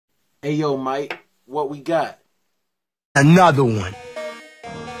Hey, yo, Mike, what we got? Another one.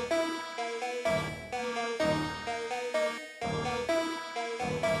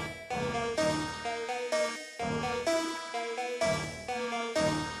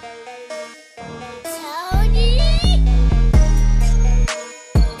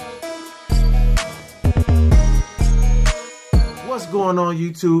 What's going on,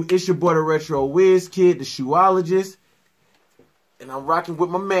 YouTube? It's your boy, DaRetroWizKid, the shoeologist. And I'm rocking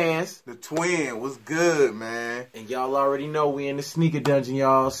with my mans. The twin. What's good, man? And y'all already know we in the sneaker dungeon,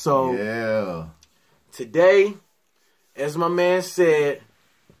 y'all. So, yeah. Today, as my man said,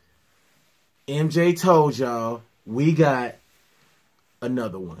 MJ told y'all, we got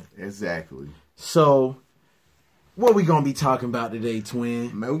another one. Exactly. So, what we gonna be talking about today,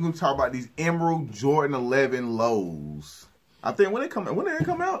 twin? Man, we're gonna talk about these Emerald Jordan 11 lows. I think when they come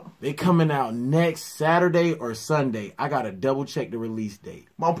out? They coming out next Saturday or Sunday. I gotta double check the release date.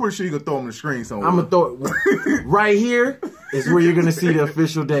 I'm pretty sure you can throw them on the screen somewhere. I'm gonna throw it right here is where you're gonna see the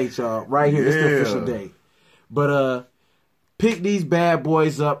official date, y'all. Right here, it's the official date. But pick these bad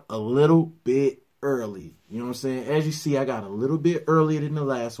boys up a little bit early. You know what I'm saying? As you see, I got a little bit earlier than the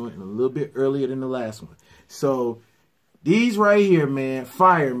last one and a little bit earlier than the last one. So these right here, man,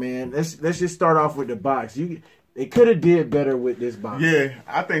 fire, man. Let's just start off with the box. They could have did better with this box. Yeah,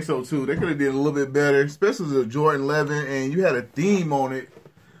 I think so too. They could have did a little bit better, especially the Jordan 11, and you had a theme on it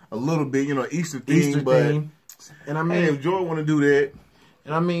a little bit, you know, Easter theme. And I mean, hey, if Jordan want to do that,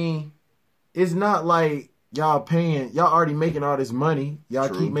 and I mean, it's not like y'all already making all this money. Y'all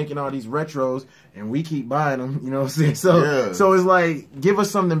keep making all these retros, and we keep buying them. You know what I'm saying? So it's like, give us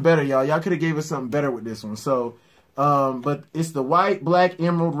something better, y'all. Y'all could have gave us something better with this one. So, but it's the white, black,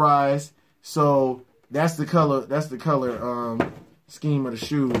 emerald rise. So that's the color. That's the color scheme of the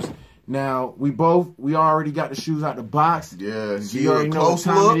shoes. Now we already got the shoes out the box. Yeah, you already know what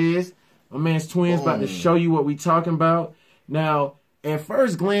time it is. My man's twins about to show you what we talking about. Now, at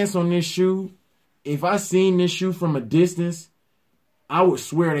first glance on this shoe, if I seen this shoe from a distance, I would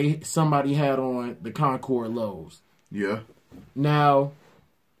swear somebody had on the Concord lows. Yeah. Now,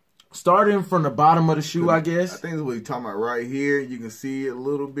 starting from the bottom of the shoe, I guess. I think that's what you're talking about right here. You can see it a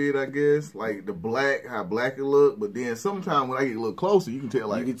little bit, I guess. Like the black, how black it look. But then sometimes when I get a little closer, you can tell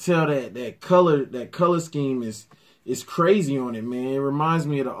that color scheme is crazy on it, man. It reminds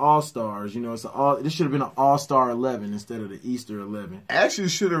me of the All-Stars. You know, this should have been an All-Star 11 instead of the Easter 11. Actually,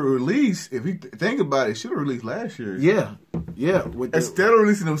 should have released, if you think about it, should have released last year. Yeah. Yeah. Instead of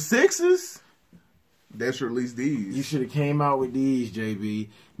releasing them sixes, they should release these. You should have came out with these, JB.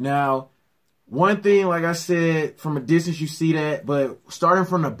 Now, one thing, like I said, from a distance you see that, but starting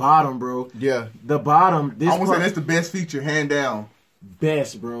from the bottom, bro. Yeah. The bottom. I want to say that's the best feature, hand down.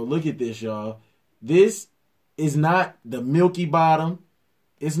 Best, bro. Look at this, y'all. This is not the milky bottom.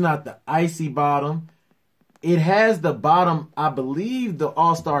 It's not the icy bottom. It has the bottom. I believe the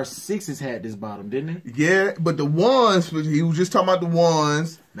All-Star 6s had this bottom, didn't it? Yeah, but the ones, he was just talking about the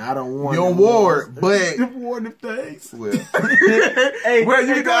ones. Now, I don't want you don't wear it, but you wore the things. Well, well,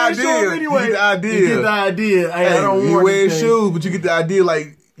 you get the idea. Anyway. You get the idea. You get the idea. Hey, I don't you wear shoes, but you get the idea.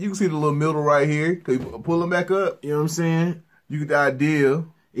 Like, you can see the little middle right here. Can you pull them back up? You know what I'm saying? You get the idea.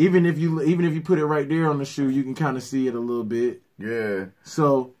 Even if you put it right there on the shoe, you can kind of see it a little bit. Yeah.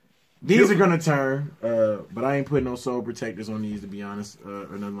 So these are gonna turn, but I ain't putting no sole protectors on these, to be honest,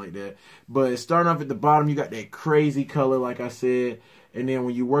 or nothing like that. But starting off at the bottom, you got that crazy color, like I said, and then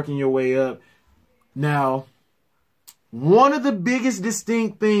when you're working your way up. Now, one of the biggest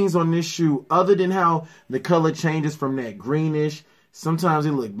distinct things on this shoe, other than how the color changes from that greenish, sometimes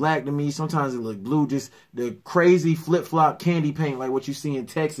it look black to me, sometimes it look blue, just the crazy flip-flop candy paint like what you see in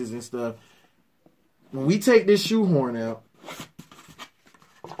Texas and stuff. When we take this shoe horn out,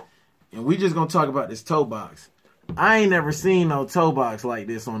 and we just gonna talk about this toe box. I ain't never seen no toe box like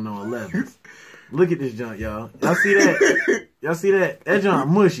this on no 11s. Look at this junk, y'all. Y'all see that? Y'all see that? That junk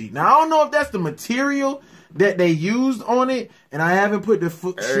mushy. Now, I don't know if that's the material that they used on it, and I haven't put the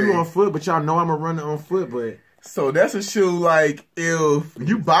shoe on foot, but y'all know I'm gonna run it on foot, but... So that's a shoe, like, if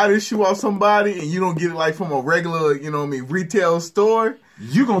you buy this shoe off somebody and you don't get it, like, from a regular, you know what I mean, retail store,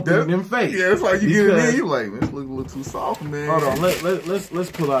 you gonna think them fake. Yeah, it's like you get it in, you like, man, this look too soft, man. Hold on,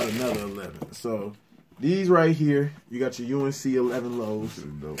 let's pull out another 11. So, these right here, you got your UNC 11 lows.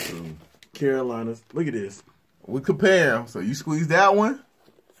 Carolinas. Look at this. We compare them. So, you squeeze that one.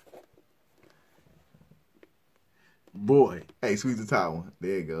 Boy. Hey, squeeze the top one.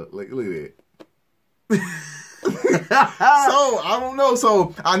 There you go. Look at that. So I don't know.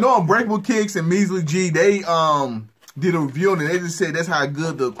 So I know Unbreakable Kicks and Measly G, they did a review on it. They just said that's how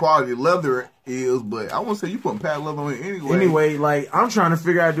good the quality of leather is. But I won't say you putting patent leather on it anyway. Anyway, like I'm trying to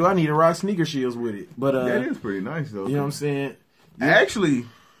figure out, do I need to rock sneakershields with it? But that is pretty nice though. You know what I'm saying? Yeah. Actually,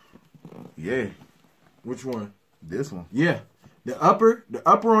 yeah. Which one? This one. Yeah. The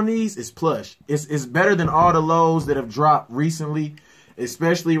upper on these is plush. It's better than all the lows that have dropped recently,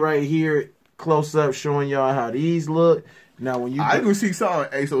 especially right here close up showing y'all how these look. Now when you I can see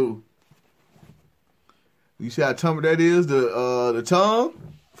something. Hey, so you see how tumble that is? The tongue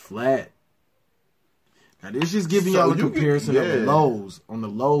flat. Now this just giving y'all a comparison of the lows. On the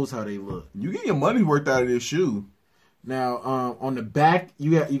lows how they look. You get your money worth out of this shoe. Now, on the back,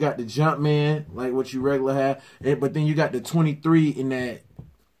 you got the Jumpman, like what you regular have, but then you got the 23 in that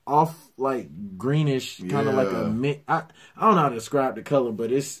off, like, greenish, kind of like a mint. I don't know how to describe the color,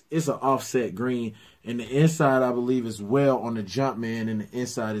 but it's an offset green. And the inside, I believe, is well on the Jumpman, and the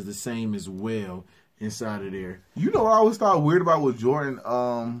inside is the same as well inside of there. You know what I always thought weird about with Jordan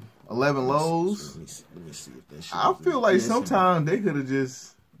 11 lows? Let me see if that shit I feel like sometimes they could have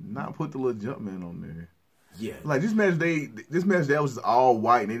just not put the little Jumpman on there. Yeah, like this match that was all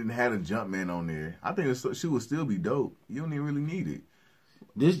white and they didn't have a Jumpman on there. I think the shoe would still be dope. You don't even really need it.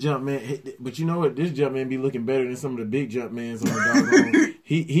 This Jumpman, but you know what? This Jumpman be looking better than some of the big Jumpmans on the doggone.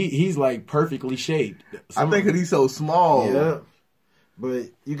 He's like perfectly shaped. I think because he's so small. Yeah, but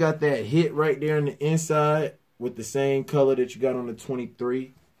you got that hit right there on the inside with the same color that you got on the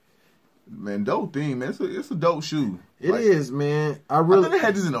 23. Man, dope thing, man. It's a dope shoe. It is, man. I think they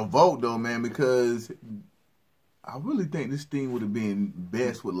had this in a vote though, man, because I really think this thing would have been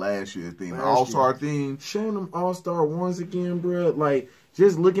best with last year's theme, the All-Star theme. Showing them All-Star ones again, bro. Like,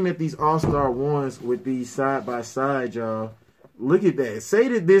 just looking at these All-Star ones with these side by side, y'all. Look at that. Say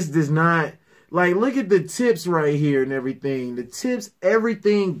that this does not, like, look at the tips right here and everything. The tips,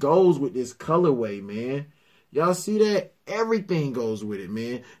 everything goes with this colorway, man. Y'all see that? Everything goes with it,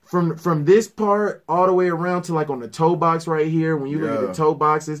 man. From this part all the way around to like on the toe box right here. When you look at the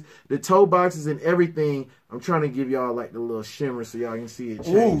toe boxes and everything. I'm trying to give y'all like the little shimmer so y'all can see it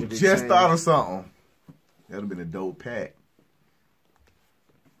change. Ooh, just thought of something. That'd have been a dope pack.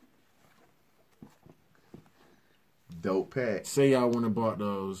 Dope pack. Say y'all wouldn't have bought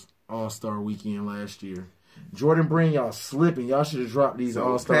those All-Star weekend last year. Jordan Brand, y'all slipping. Y'all should have dropped these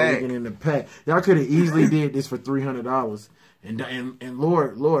All-Star weekend in the pack. Y'all could have easily did this for $300. And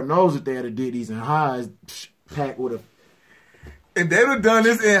Lord knows if they had did these in highs, pack would have. If they would have done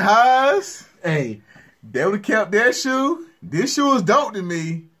this in highs, hey, they would have kept that shoe. This shoe is dope to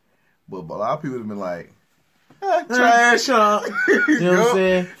me. But a lot of people would have been like, trash. You know what I'm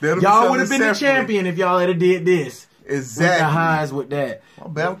saying? Y'all would have been the champion if y'all had did this. Exactly. With the highs with that. My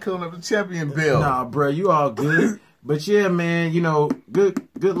bad, I'm killing up the champion belt. Nah, bro, you all good. But yeah, man, you know, good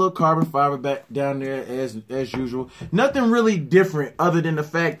little carbon fiber back down there as usual. Nothing really different other than the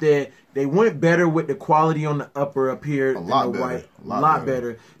fact that they went better with the quality on the upper up here than the white. A lot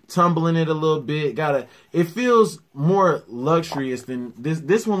better. Tumbling it a little bit. It feels more luxurious than this.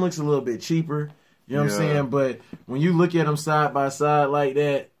 This one looks a little bit cheaper. You know what I'm saying? But when you look at them side by side like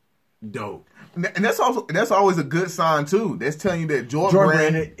that, dope. And that's always a good sign too. That's telling you that Jordan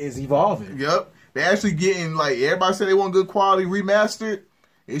Brand is evolving. Yep. They're actually getting, like, everybody said they want good quality remastered.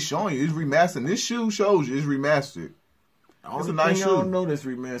 It's showing you. It's remastered. This shoe shows you it's remastered. It's a nice shoe. I don't know this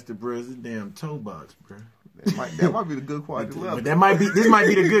remastered, bro. It's a damn toe box, bro. That might be the good quality level. But this might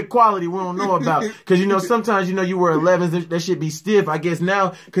be the good quality we don't know about. Because, you know, sometimes, you know, you wear 11s, that should be stiff. I guess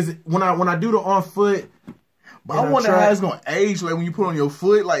now, because when I do the on foot. But I wonder how it's going to age, like, when you put on your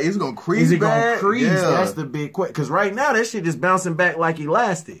foot, like, it's going to crease. Is it going to crease? Yeah. That's the big question. Because right now, that shit is bouncing back like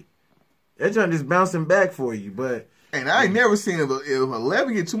elastic. That joint is bouncing back for you, but... And I ain't never seen if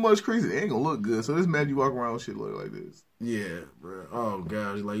 11 get too much crease, it ain't going to look good. So this man, you walk around with shit look like this. Yeah, bro. Oh,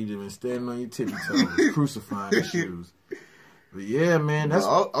 gosh. Like, you just been standing on your tippy toes, crucifying the shoes. But yeah, man, that's...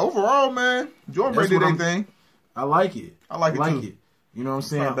 overall, man, Jordan Brand did their thing. I like it. I like it. You know what I'm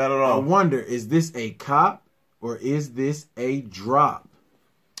saying? Not bad at all. I wonder, is this a cop or is this a drop?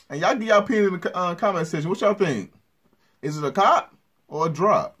 And y'all give y'all opinion in the comment section. What y'all think? Is it a cop or a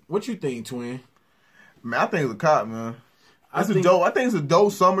drop? What you think, twin? Man, I think it's a cop, man. I think it's a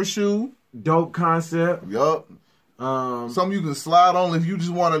dope summer shoe. Dope concept. Yup. Something you can slide on if you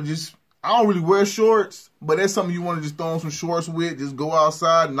just want to just... I don't really wear shorts, but that's something you want to just throw on some shorts with. Just go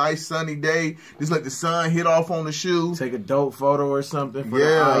outside, nice sunny day. Just let the sun hit off on the shoe. Take a dope photo or something for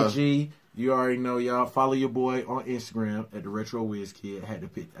the IG. You already know, y'all. Follow your boy on Instagram at DaRetroWizKid. I had to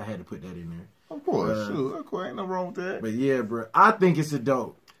put that in there. Of course, sure. Of course, ain't no wrong with that. But yeah, bro, I think it's a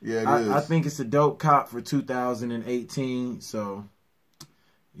dope. Yeah, it is. I think it's a dope cop for 2018. So,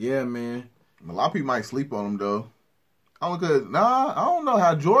 yeah, man. A lot of people might sleep on them though. Only because, I don't know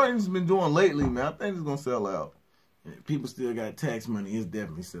how Jordan's been doing lately, man. I think it's going to sell out. People still got tax money. It's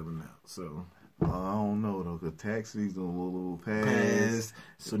definitely selling out. So I don't know though, cause tax season a little past.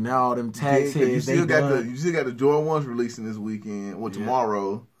 So now all them tax heads, you still got the Jordan ones releasing this weekend or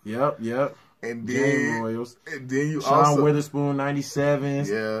tomorrow. Yep. And then Royals. And then you Sean also Witherspoon 97s.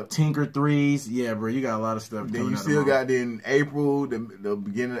 Yeah. Tinker 3s. Yeah, bro, you got a lot of stuff. Then you still got in April, the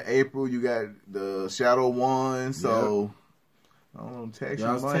beginning of April, you got the Shadow One. So I don't know,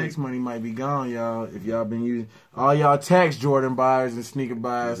 y'all's tax money might be gone, y'all. If y'all been using all y'all tax Jordan buyers and sneaker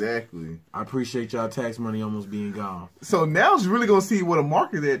buyers. Exactly. I appreciate y'all tax money almost being gone. So now it's really gonna see what the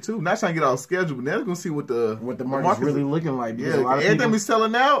market at too. Not trying to get off schedule, but now it's gonna see what the market's really looking like. Yeah, everything be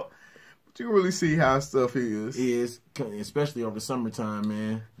selling out. But you can really see how stuff is. Especially over the summertime,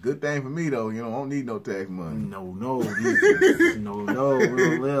 man. Good thing for me though, I don't need no tax money. No, we don't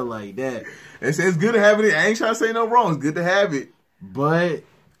live like that. It's good to have it. I ain't trying to say no wrong. It's good to have it. But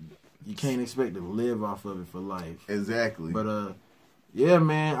you can't expect to live off of it for life. Exactly. But yeah,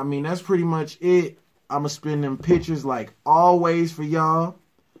 man. I mean, that's pretty much it. I'ma spin them pictures like always for y'all.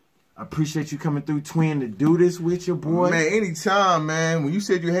 I appreciate you coming through, Twin, to do this with your boy. Man, anytime, man. When you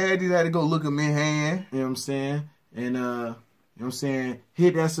said you had these, I had to go look them in hand. You know what I'm saying? And you know what I'm saying?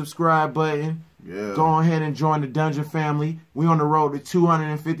 Hit that subscribe button. Yeah. Go ahead and join the Dungeon family. We on the road to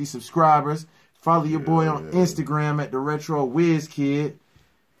 250 subscribers. Follow your boy on Instagram at DaRetroWizKid.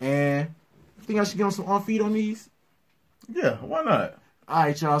 And I think I should get on some on-feed on these. Yeah, why not? All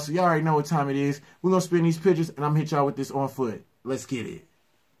right, y'all. So y'all already know what time it is. We're going to spin these pictures, and I'm going to hit y'all with this on foot. Let's get it.